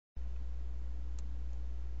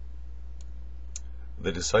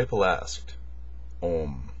The disciple asked,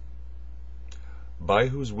 Om. By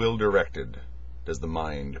whose will directed does the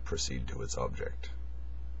mind proceed to its object?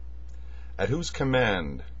 At whose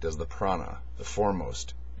command does the prana, the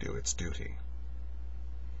foremost, do its duty?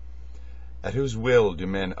 At whose will do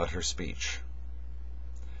men utter speech?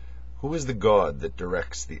 Who is the God that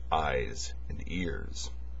directs the eyes and ears?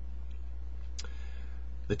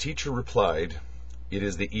 The teacher replied, It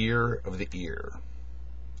is the ear of the ear,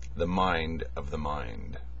 the mind of the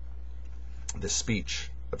mind, the speech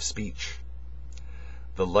of speech,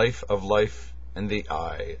 the life of life, and the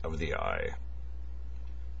eye of the eye.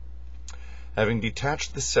 Having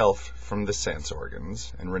detached the self from the sense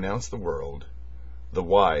organs and renounced the world, the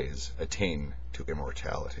wise attain to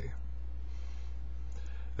immortality.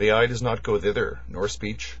 The eye does not go thither, nor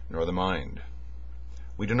speech, nor the mind.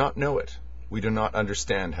 We do not know it. We do not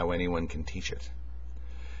understand how anyone can teach it.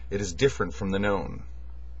 It is different from the known.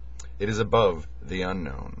 It is above the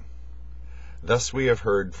unknown. Thus we have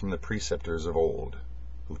heard from the preceptors of old,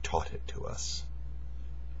 who taught it to us.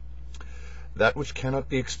 That which cannot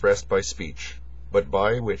be expressed by speech, but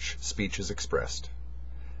by which speech is expressed,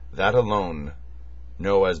 that alone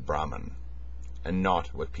know as Brahman, and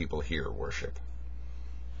not what people here worship.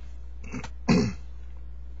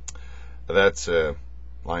 That's a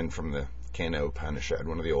line from the Upanishad,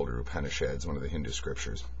 one of the older Upanishads, one of the Hindu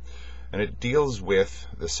scriptures. And it deals with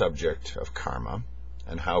the subject of karma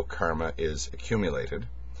and how karma is accumulated.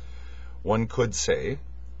 One could say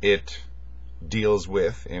it deals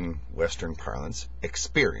with, in Western parlance,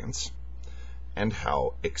 experience, and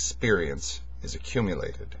how experience is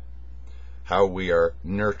accumulated, how we are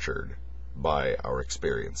nurtured by our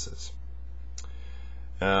experiences.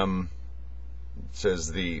 It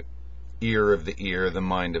says the ear of the ear, the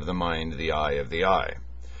mind of the mind, the eye of the eye.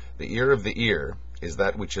 The ear of the ear is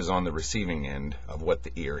that which is on the receiving end of what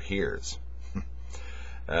the ear hears.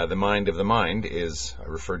 The mind of the mind is, I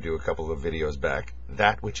referred to a couple of videos back,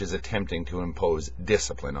 that which is attempting to impose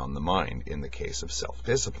discipline on the mind in the case of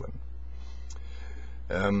self-discipline.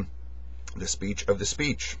 The speech of the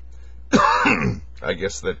speech. I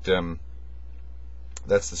guess that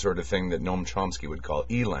that's the sort of thing that Noam Chomsky would call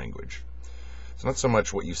e-language. It's not so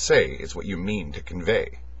much what you say, it's what you mean to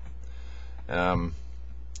convey.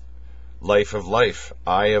 Life of life,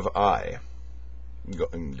 eye of eye.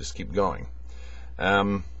 Just keep going.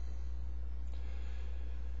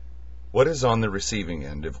 What is on the receiving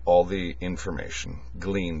end of all the information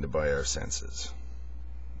gleaned by our senses?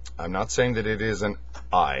 I'm not saying that it is an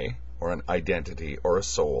I, or an identity, or a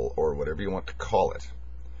soul, or whatever you want to call it.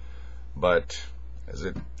 But, as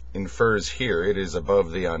it infers here, it is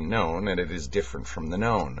above the unknown, and it is different from the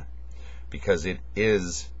known, because it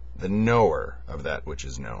is the knower of that which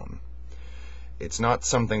is known. It's not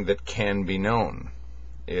something that can be known.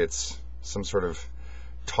 It's some sort of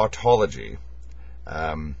tautology,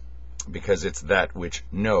 because it's that which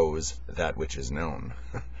knows that which is known.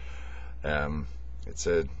 It's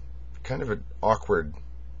a kind of an awkward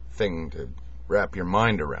thing to wrap your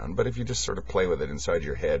mind around, but if you just sort of play with it inside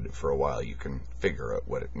your head for a while, you can figure out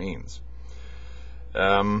what it means.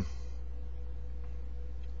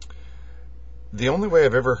 The only way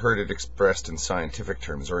I've ever heard it expressed in scientific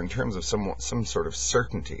terms, or in terms of some sort of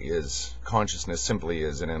certainty, is consciousness simply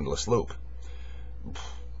is an endless loop.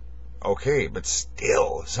 Okay, but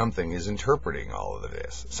still, something is interpreting all of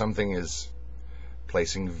this. Something is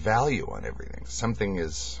placing value on everything. Something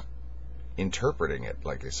is interpreting it,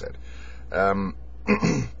 like I said.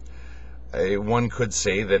 One could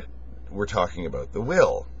say that we're talking about the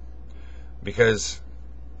will, because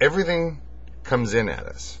everything comes in at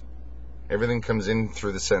us. Everything comes in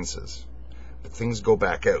through the senses, but things go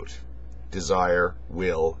back out. Desire,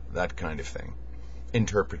 will, that kind of thing.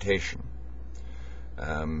 Interpretation,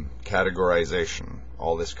 categorization,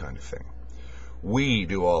 all this kind of thing. We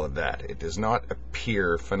do all of that. It does not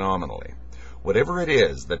appear phenomenally. Whatever it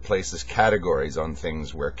is that places categories on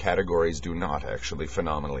things where categories do not actually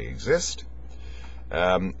phenomenally exist,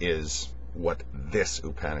 is what this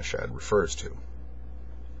Upanishad refers to.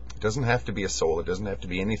 It doesn't have to be a soul. It doesn't have to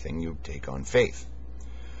be anything you take on faith.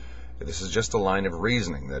 This is just a line of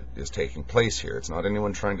reasoning that is taking place here. It's not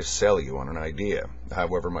anyone trying to sell you on an idea,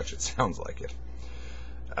 however much it sounds like it.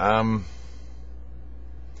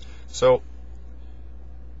 So,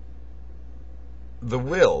 the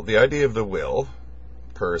will, the idea of the will,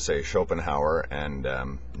 per, say, Schopenhauer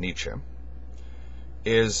and Nietzsche,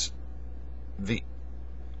 is the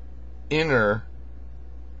inner,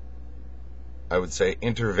 I would say,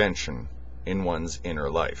 intervention in one's inner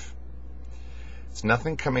life. It's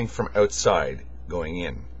nothing coming from outside going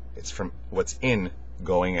in. It's from what's in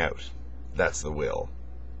going out. That's the will.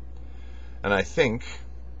 And I think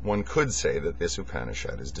one could say that this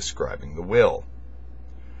Upanishad is describing the will.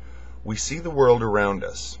 We see the world around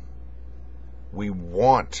us. We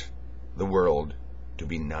want the world to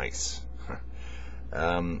be nice.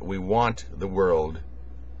 We want the world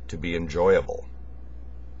to be enjoyable.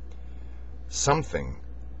 Something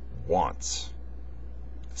wants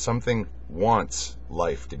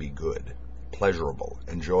life to be good, pleasurable,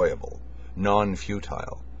 enjoyable,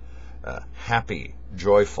 non-futile, happy,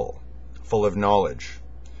 joyful, full of knowledge,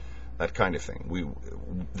 that kind of thing.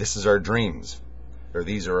 This is our dreams, or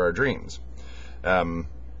these are our dreams.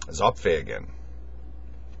 Zopfe again.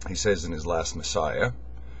 He says in his last Messiah,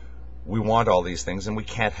 we want all these things and we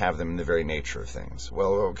can't have them in the very nature of things.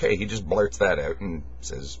 Well, okay, he just blurts that out and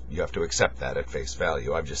says you have to accept that at face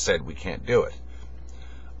value. I've just said we can't do it.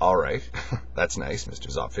 All right, that's nice, Mr.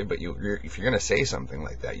 Zopfe, but if you're going to say something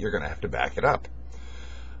like that, you're going to have to back it up.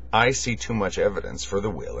 I see too much evidence for the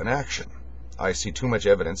will in action. I see too much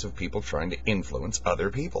evidence of people trying to influence other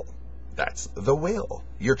people. That's the will.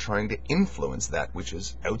 You're trying to influence that which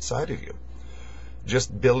is outside of you.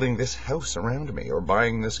 Just building this house around me or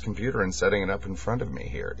buying this computer and setting it up in front of me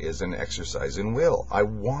here is an exercise in will. I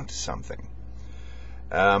want something.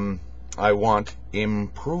 I want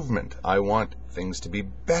improvement. I want things to be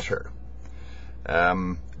better.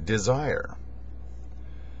 Desire.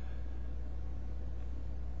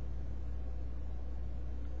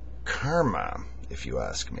 Karma, if you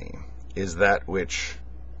ask me, is that which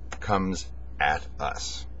comes at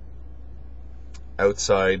us.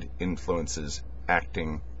 Outside influences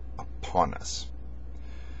acting upon us.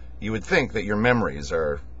 You would think that your memories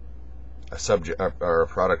are a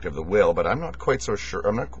product of the will, but I'm not quite so sure.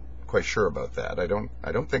 I'm not quite sure about that. I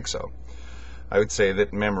don't think so. I would say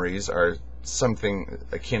that memories are something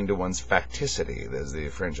akin to one's facticity, as the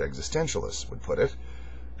French existentialists would put it.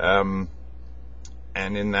 And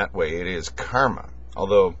in that way, it is karma.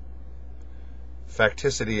 Although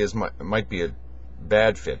facticity might be a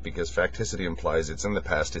bad fit, because facticity implies it's in the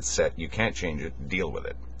past, it's set, you can't change it, deal with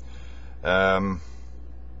it. The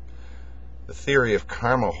theory of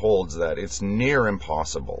karma holds that it's near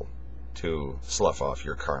impossible to slough off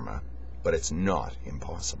your karma, but it's not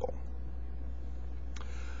impossible.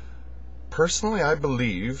 Personally, I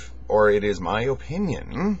believe, or it is my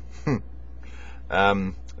opinion,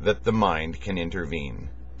 that the mind can intervene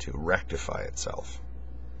to rectify itself.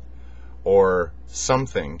 Or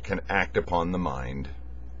something can act upon the mind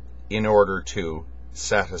in order to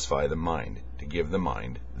satisfy the mind, to give the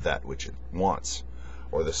mind that which it wants,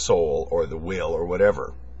 or the soul, or the will, or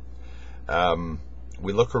whatever.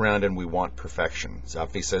 We look around and we want perfection.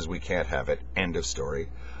 Zopfe says we can't have it. End of story.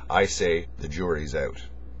 I say the jury's out.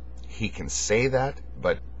 He can say that,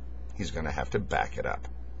 but he's going to have to back it up.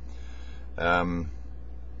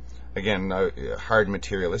 Again, hard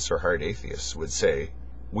materialists or hard atheists would say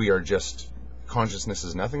consciousness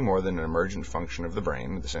is nothing more than an emergent function of the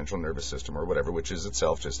brain, the central nervous system, or whatever, which is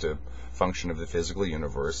itself just a function of the physical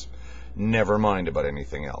universe. Never mind about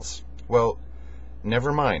anything else. Well,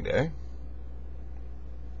 never mind, eh?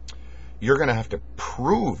 You're going to have to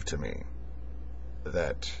prove to me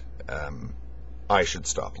that I should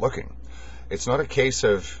stop looking. It's not a case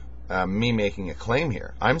of me making a claim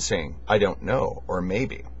here. I'm saying I don't know, or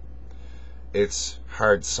maybe. It's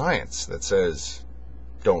hard science that says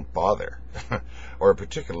don't bother, or a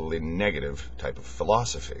particularly negative type of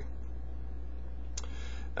philosophy.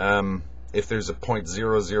 If there's a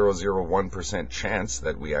 0.0001% chance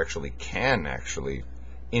that we can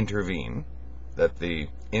intervene, that the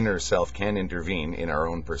inner self can intervene in our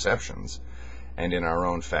own perceptions and in our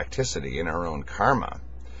own facticity, in our own karma,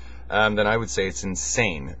 then I would say it's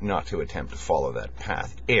insane not to attempt to follow that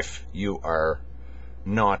path if you are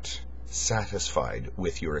not satisfied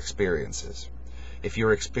with your experiences. If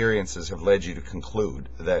your experiences have led you to conclude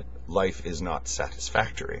that life is not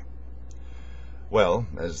satisfactory, well,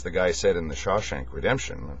 as the guy said in the Shawshank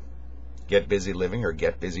Redemption, get busy living or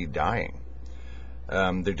get busy dying.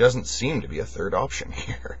 There doesn't seem to be a third option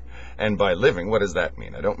here. And by living, what does that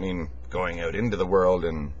mean? I don't mean going out into the world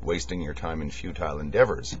and wasting your time in futile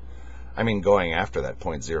endeavors. I mean going after that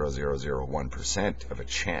 0.0001% of a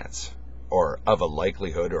chance, or of a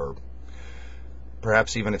likelihood, or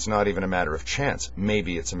perhaps even it's not even a matter of chance.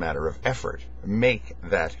 Maybe it's a matter of effort. Make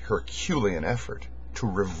that Herculean effort to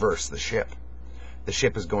reverse the ship. The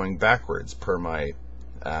ship is going backwards, per my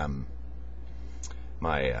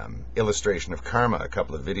illustration of karma a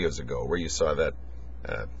couple of videos ago, where you saw that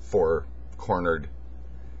four-cornered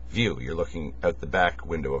view. You're looking out the back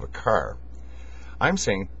window of a car. I'm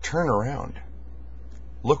saying turn around.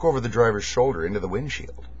 Look over the driver's shoulder into the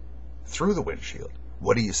windshield. Through the windshield.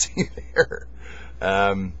 What do you see there?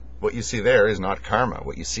 What you see there is not karma.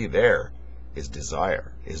 What you see there is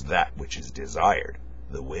desire, is that which is desired.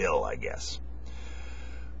 The will, I guess.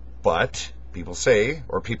 But people say,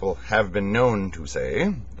 or people have been known to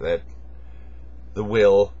say, that the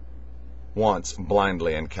will wants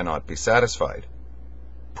blindly and cannot be satisfied.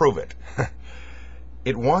 Prove it.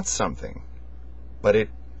 It wants something, but it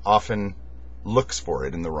often looks for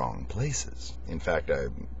it in the wrong places. In fact,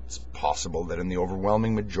 it's possible that in the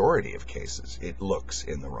overwhelming majority of cases, it looks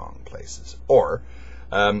in the wrong places. Or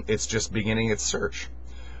it's just beginning its search.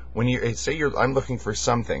 When you say I'm looking for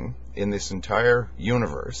something in this entire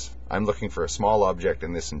universe, I'm looking for a small object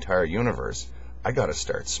in this entire universe, I got to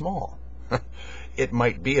start small. It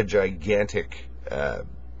might be a gigantic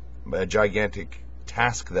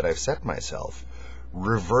task that I've set myself,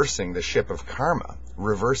 reversing the ship of karma,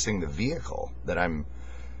 reversing the vehicle that I'm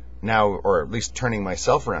now, or at least turning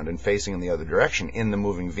myself around and facing in the other direction in the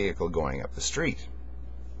moving vehicle going up the street.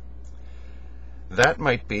 That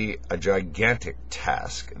might be a gigantic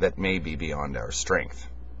task that may be beyond our strength.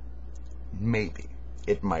 Maybe.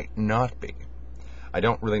 It might not be. I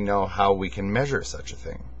don't really know how we can measure such a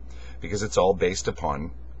thing, because it's all based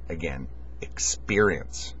upon, again,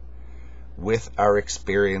 experience. With our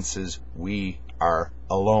experiences, we are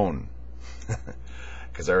alone.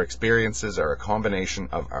 Because our experiences are a combination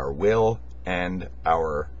of our will and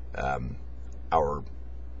our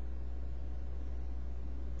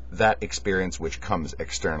that experience which comes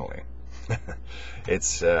externally.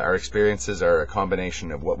 It's our experiences are a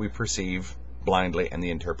combination of what we perceive blindly and the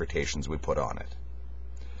interpretations we put on it.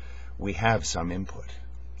 We have some input,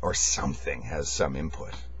 or something has some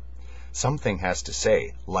input. Something has to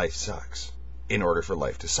say life sucks in order for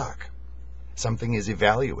life to suck. Something is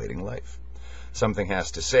evaluating life. Something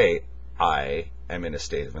has to say I am in a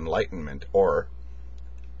state of enlightenment, or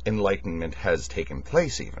enlightenment has taken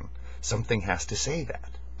place even. Something has to say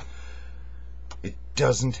that. It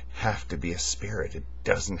doesn't have to be a spirit. It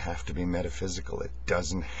doesn't have to be metaphysical. It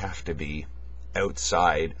doesn't have to be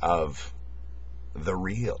outside of the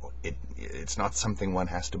real. It's not something one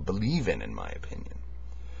has to believe in my opinion.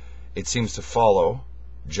 It seems to follow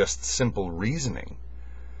just simple reasoning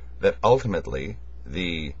that ultimately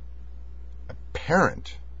the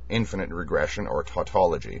apparent infinite regression or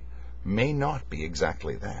tautology may not be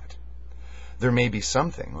exactly that. There may be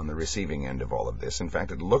something on the receiving end of all of this. In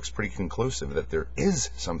fact, it looks pretty conclusive that there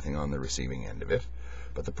is something on the receiving end of it.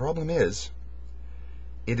 But the problem is,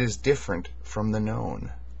 it is different from the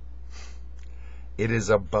known. It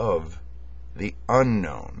is above the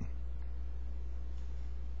unknown.